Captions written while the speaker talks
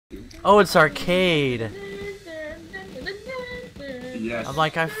Oh, it's arcade. Yes. I'm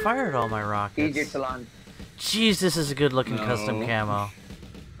like, I fired all my rockets. Jeez, this is a good looking custom camo.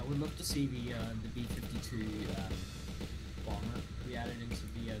 I would love to see the B-52 bomber be added into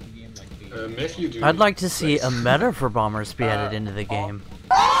the game, like the... If you do, I'd like to see a meta for bombers be added into the game.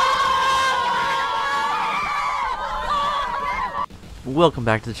 Welcome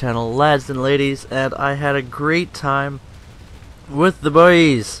back to the channel, lads and ladies, and I had a great time with the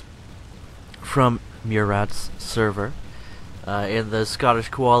boys from Murat's server in the Scottish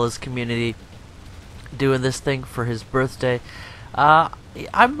Koalas community, doing this thing for his birthday.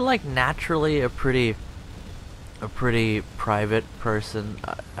 I'm like naturally a pretty private person.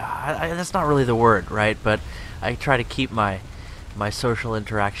 That's not really the word, right? But I try to keep my social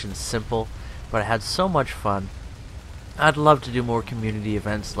interactions simple. But I had so much fun. I'd love to do more community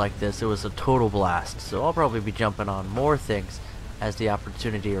events like this. It was a total blast. So I'll probably be jumping on more things as the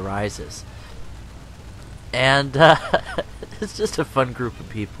opportunity arises. And it's just a fun group of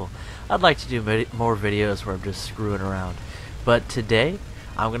people. I'd like to do more videos where I'm just screwing around. But today,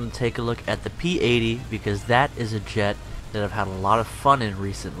 I'm going to take a look at the P80 because that is a jet that I've had a lot of fun in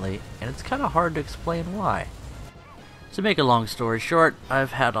recently, and it's kind of hard to explain why. To make a long story short,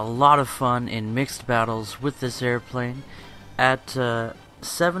 I've had a lot of fun in mixed battles with this airplane. At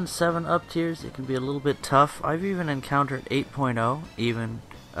 7-7 up tiers, it can be a little bit tough. I've even encountered 8.0, even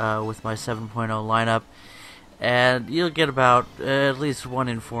with my 7.0 lineup. And you'll get about at least 1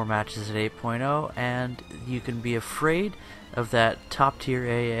 in 4 matches at 8.0, and you can be afraid of that top tier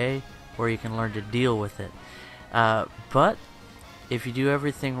AA, or you can learn to deal with it. But if you do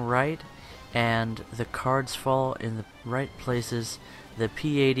everything right and the cards fall in the right places, the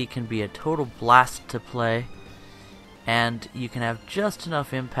P80 can be a total blast to play, and you can have just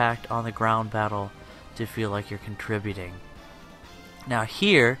enough impact on the ground battle to feel like you're contributing. Now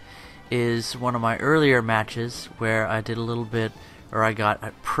here is one of my earlier matches where I did a little bit, or I got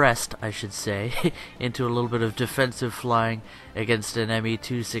pressed, I should say, into a little bit of defensive flying against an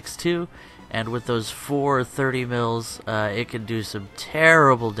ME-262, and with those 4 30 mils, it can do some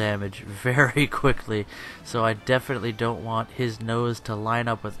terrible damage very quickly, so I definitely don't want his nose to line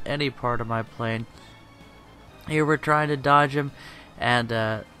up with any part of my plane. Here we're trying to dodge him,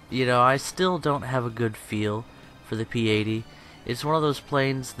 and you know, I still don't have a good feel for the P80. It's one of those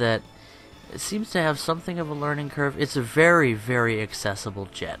planes that it seems to have something of a learning curve. It's a very, very accessible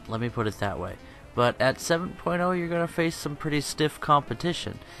jet, let me put it that way. But at 7.0, you're going to face some pretty stiff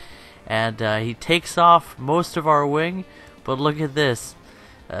competition. And he takes off most of our wing, but look at this.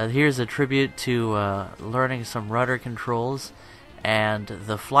 Here's a tribute to learning some rudder controls and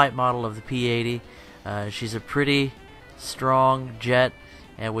the flight model of the P80. She's a pretty strong jet,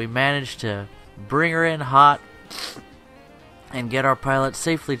 and we managed to bring her in hot and get our pilot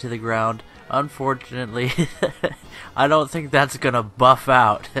safely to the ground. Unfortunately, I don't think that's gonna buff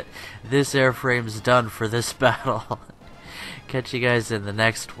out. This airframe's done for this battle. Catch you guys in the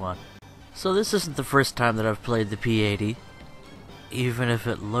next one. So this isn't the first time that I've played the P80, even if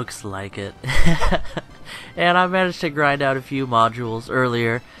it looks like it. And I managed to grind out a few modules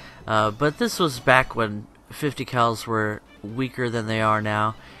earlier, but this was back when 50 cals were weaker than they are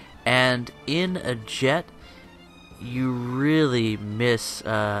now, and in a jet, you really miss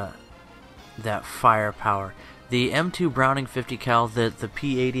that firepower. The M2 Browning 50 cal that the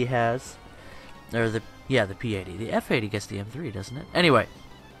P80 has, or the P80. The F80 gets the M3, doesn't it? Anyway,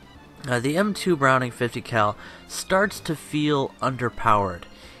 the M2 Browning 50 cal starts to feel underpowered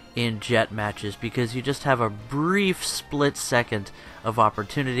in jet matches because you just have a brief split second of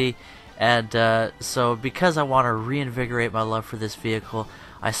opportunity. And so because I want to reinvigorate my love for this vehicle,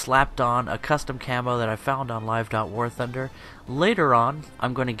 I slapped on a custom camo that I found on live.wrthunder. Later on,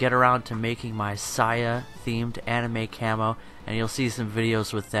 I'm going to get around to making my Saya themed anime camo, and you'll see some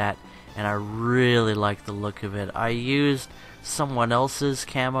videos with that, and I really like the look of it. I used someone else's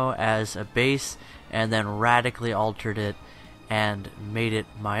camo as a base and then radically altered it and made it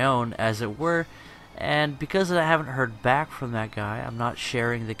my own, as it were. And because I haven't heard back from that guy, I'm not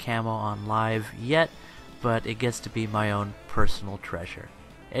sharing the camo on live yet, but it gets to be my own personal treasure.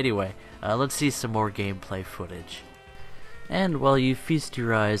 Anyway, let's see some more gameplay footage. And while you feast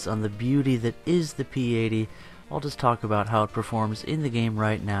your eyes on the beauty that is the P80, I'll just talk about how it performs in the game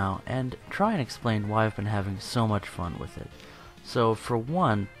right now and try and explain why I've been having so much fun with it. So for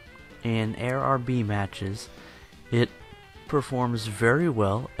one, in ARB matches, it performs very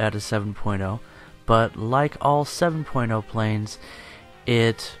well at a 7.0, but like all 7.0 planes,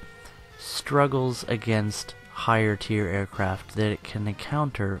 it struggles against higher tier aircraft that it can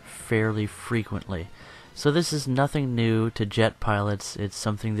encounter fairly frequently. So this is nothing new to jet pilots. It's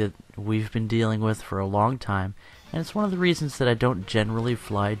something that we've been dealing with for a long time, and it's one of the reasons that I don't generally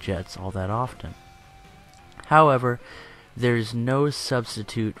fly jets all that often. However, there's no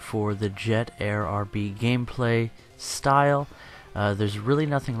substitute for the Jet Air RB gameplay style. There's really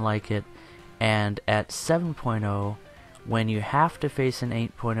nothing like it, and at 7.0, when you have to face an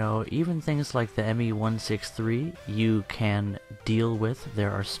 8.0, even things like the ME-163 you can deal with.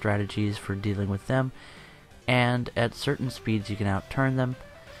 There are strategies for dealing with them, and at certain speeds you can outturn them,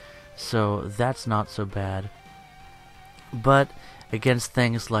 so that's not so bad. But against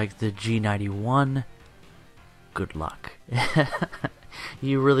things like the G91, good luck.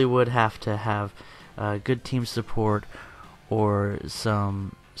 You really would have to have good team support or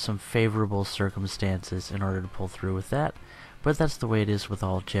some favorable circumstances in order to pull through with that. But that's the way it is with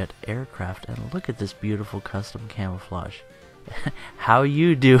all jet aircraft. And look at this beautiful custom camouflage. How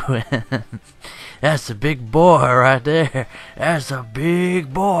you doing? That's a big boy right there. That's a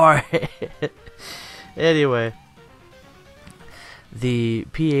big boy. Anyway, the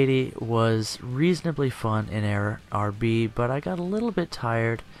P80 was reasonably fun in Air RB, but I got a little bit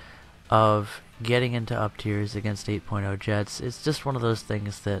tired of getting into up tiers against 8.0 jets. It's just one of those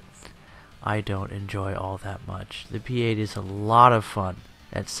things that I don't enjoy all that much. The P80 is a lot of fun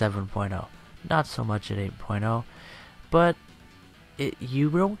at 7.0, not so much at 8.0, but you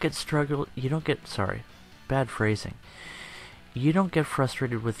don't get bad phrasing. You don't get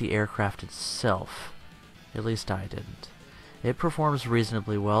frustrated with the aircraft itself. At least I didn't. It performs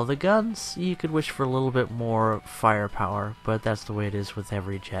reasonably well. The guns, you could wish for a little bit more firepower, but that's the way it is with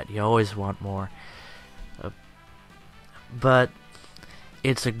every jet. You always want more. But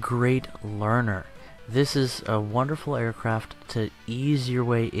it's a great learner. This is a wonderful aircraft to ease your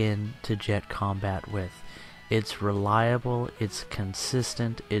way in to jet combat with. It's reliable, it's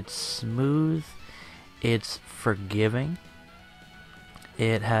consistent, it's smooth, it's forgiving.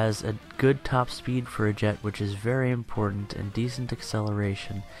 It has a good top speed for a jet, which is very important, and decent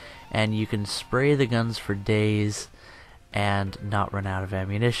acceleration, and you can spray the guns for days and not run out of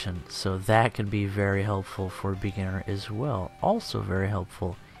ammunition, so that can be very helpful for a beginner as well. Also very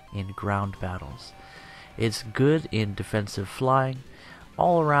helpful in ground battles. It's good in defensive flying.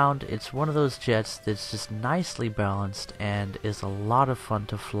 All around, it's one of those jets that's just nicely balanced and is a lot of fun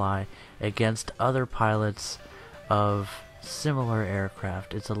to fly against other pilots of similar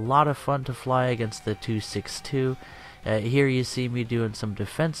aircraft. It's a lot of fun to fly against the 262. Here you see me doing some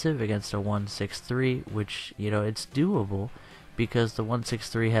defensive against a 163, which, it's doable because the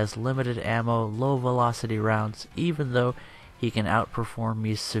 163 has limited ammo, low velocity rounds. Even though he can outperform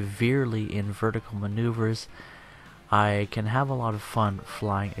me severely in vertical maneuvers, I can have a lot of fun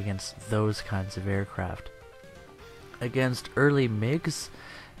flying against those kinds of aircraft. Against early MiGs,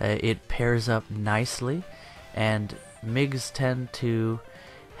 it pairs up nicely, and MiGs tend to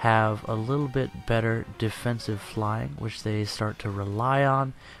have a little bit better defensive flying, which they start to rely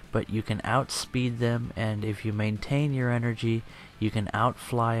on, but you can outspeed them, and if you maintain your energy, you can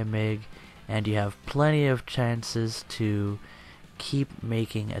outfly a MiG, and you have plenty of chances to keep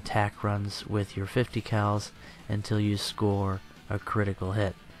making attack runs with your 50 cals until you score a critical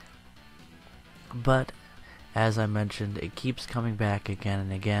hit. But as I mentioned, it keeps coming back again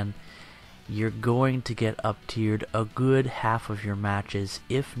and again. You're going to get up-tiered a good half of your matches,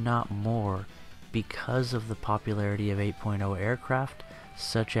 if not more, because of the popularity of 8.0 aircraft,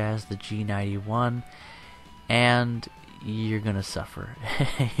 such as the G91, and you're gonna suffer.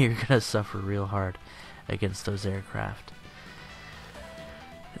 You're gonna suffer real hard against those aircraft.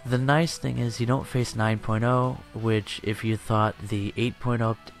 The nice thing is you don't face 9.0, which if you thought the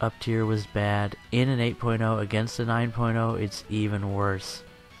 8.0 up tier was bad, in an 8.0 against a 9.0, it's even worse.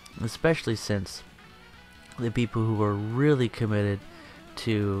 Especially since the people who are really committed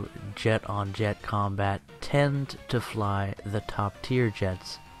to jet-on-jet combat tend to fly the top-tier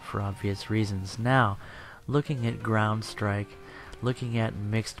jets for obvious reasons. Now, looking at ground strike, looking at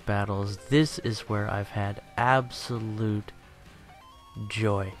mixed battles, this is where I've had absolute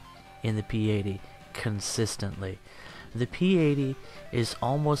joy in the P80 consistently. The P80 is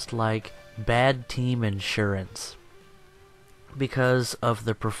almost like bad team insurance because of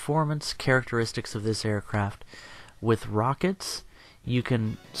the performance characteristics of this aircraft. With rockets, you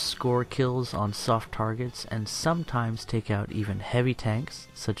can score kills on soft targets and sometimes take out even heavy tanks,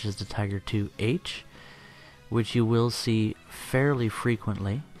 such as the Tiger II-H, which you will see fairly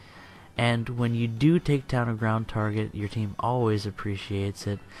frequently. And when you do take down a ground target, your team always appreciates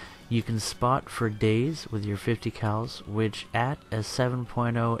it. You can spot for days with your 50 cals, which at a 7.0,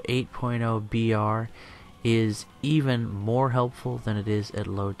 8.0 BR is even more helpful than it is at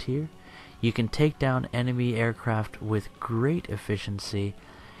low tier. You can take down enemy aircraft with great efficiency.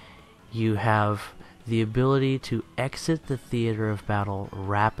 You have the ability to exit the theater of battle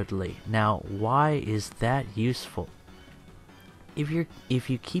rapidly. Now, why is that useful? If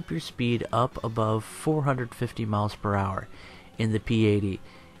you keep your speed up above 450 miles per hour in the P80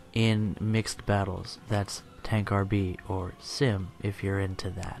 in mixed battles, that's Tank RB or Sim if you're into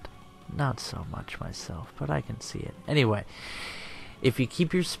that. Not so much myself, but I can see it. Anyway, if you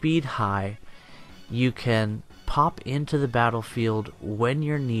keep your speed high, you can pop into the battlefield when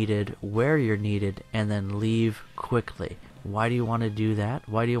you're needed, where you're needed, and then leave quickly. Why do you want to do that?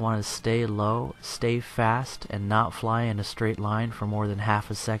 Why do you want to stay low, stay fast, and not fly in a straight line for more than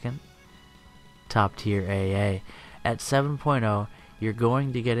half a second? Top tier AA. At 7.0, you're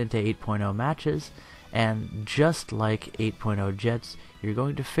going to get into 8.0 matches, and just like 8.0 jets, you're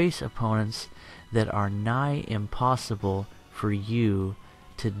going to face opponents that are nigh impossible for you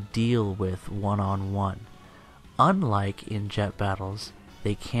to deal with one-on-one. Unlike in jet battles,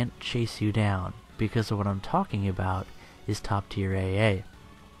 they can't chase you down, because of what I'm talking about is top tier AA.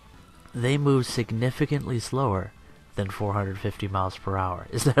 They move significantly slower than 450 miles per hour.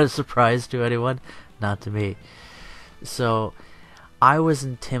 Is that a surprise to anyone? Not to me. So I was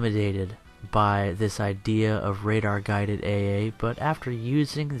intimidated by this idea of radar guided AA, but after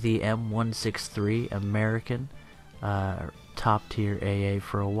using the M163 American top tier AA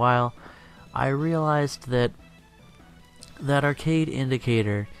for a while, I realized that that arcade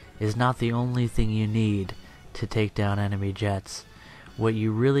indicator is not the only thing you need to take down enemy jets. What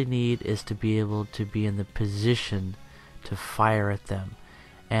you really need is to be able to be in the position to fire at them,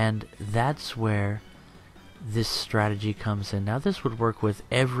 and that's where this strategy comes in. Now, this would work with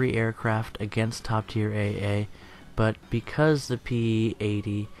every aircraft against top tier AA, but because the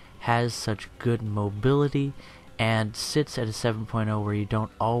P80 has such good mobility and sits at a 7.0 where you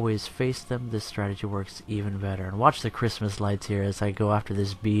don't always face them, this strategy works even better. And watch the Christmas lights here as I go after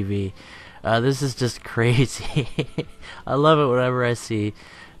this BV. This is just crazy. I love it whenever I see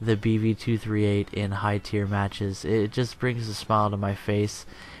the BV-238 in high tier matches. It just brings a smile to my face.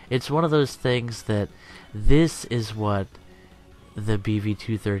 It's one of those things that this is what the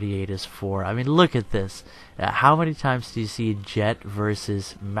BV-238 is for. I mean, look at this. How many times do you see jet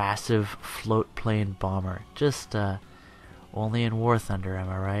versus massive float plane bomber? Just only in War Thunder, am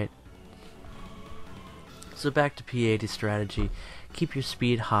I right? So back to P80 strategy. Keep your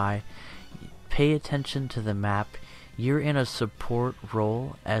speed high. Pay attention to the map. You're in a support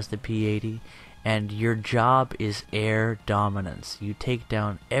role as the P80, and your job is air dominance. You take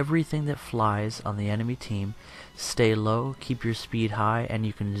down everything that flies on the enemy team, stay low, keep your speed high, and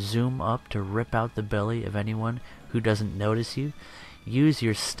you can zoom up to rip out the belly of anyone who doesn't notice you. Use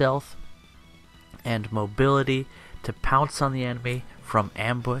your stealth and mobility to pounce on the enemy from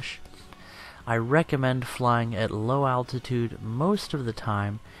ambush. I recommend flying at low altitude most of the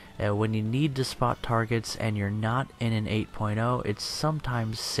time. When you need to spot targets and you're not in an 8.0, it's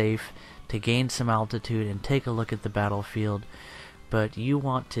sometimes safe to gain some altitude and take a look at the battlefield, but you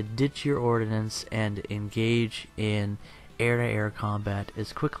want to ditch your ordnance and engage in air-to-air combat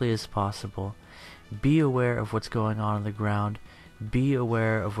as quickly as possible. Be aware of what's going on the ground. Be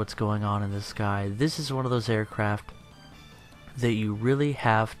aware of what's going on in the sky. This is one of those aircraft that you really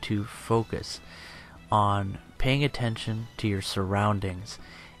have to focus on paying attention to your surroundings.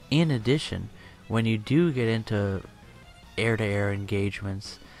 In addition, when you do get into air-to-air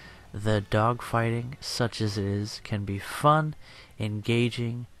engagements, the dogfighting, such as it is, can be fun,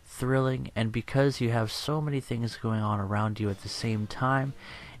 engaging, thrilling, and because you have so many things going on around you at the same time,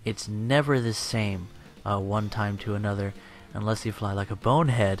 it's never the same one time to another, unless you fly like a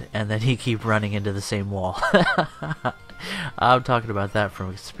bonehead and then you keep running into the same wall. I'm talking about that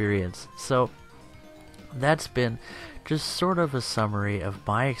from experience. So that's been just sort of a summary of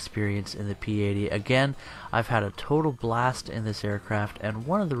my experience in the P80. Again, I've had a total blast in this aircraft, and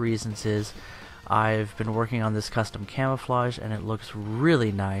one of the reasons is I've been working on this custom camouflage, and it looks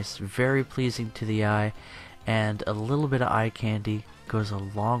really nice, very pleasing to the eye, and a little bit of eye candy goes a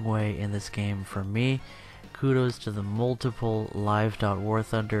long way in this game for me. Kudos to the multiple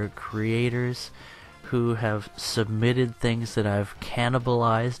live.warthunder creators who have submitted things that I've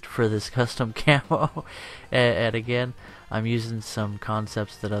cannibalized for this custom camo. And again, I'm using some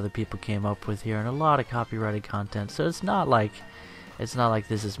concepts that other people came up with here and a lot of copyrighted content, so it's not like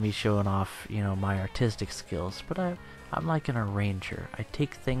this is me showing off, you know, my artistic skills, but I'm like an arranger. I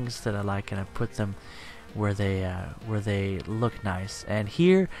take things that I like and I put them where they look nice. And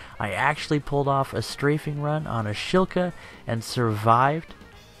here I actually pulled off a strafing run on a Shilka and survived.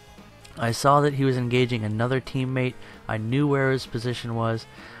 I saw that he was engaging another teammate. I knew where his position was.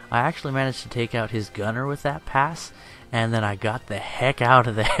 I actually managed to take out his gunner with that pass, and then I got the heck out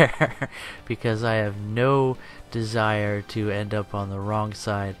of there because I have no desire to end up on the wrong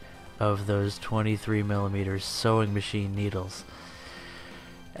side of those 23mm sewing machine needles.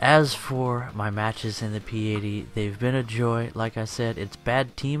 As for my matches in the P80, they've been a joy. Like I said, it's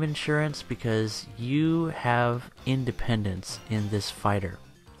bad team insurance because you have independence in this fighter.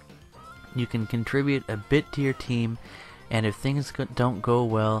 You can contribute a bit to your team, and if things don't go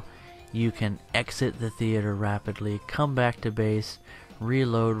well, you can exit the theater rapidly, come back to base,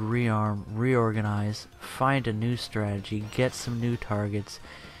 reload, rearm, reorganize, find a new strategy, get some new targets.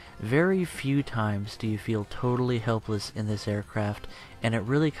 Very few times do you feel totally helpless in this aircraft, and it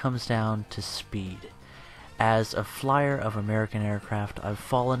really comes down to speed. As a flyer of American aircraft, I've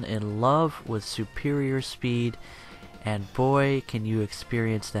fallen in love with superior speed, and boy, can you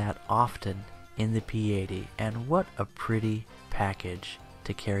experience that often in the P80, and what a pretty package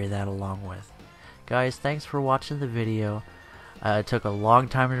to carry that along with. Guys, thanks for watching the video. It took a long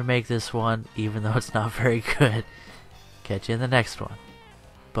time to make this one, even though it's not very good. Catch you in the next one.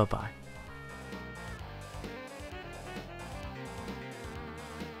 Bye-bye.